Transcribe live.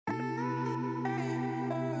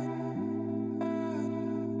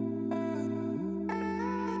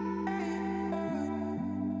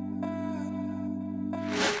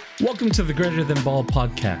Welcome to the Greater Than Ball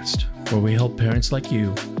podcast, where we help parents like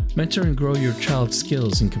you mentor and grow your child's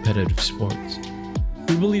skills in competitive sports.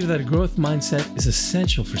 We believe that a growth mindset is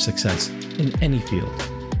essential for success in any field,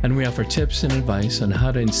 and we offer tips and advice on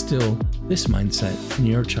how to instill this mindset in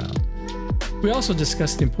your child. We also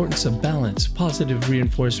discuss the importance of balance, positive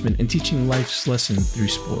reinforcement, and teaching life's lessons through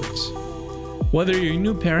sports. Whether you're a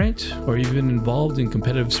new parent or you've been involved in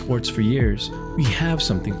competitive sports for years, we have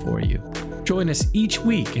something for you. Join us each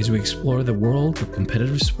week as we explore the world of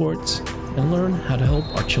competitive sports and learn how to help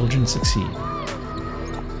our children succeed.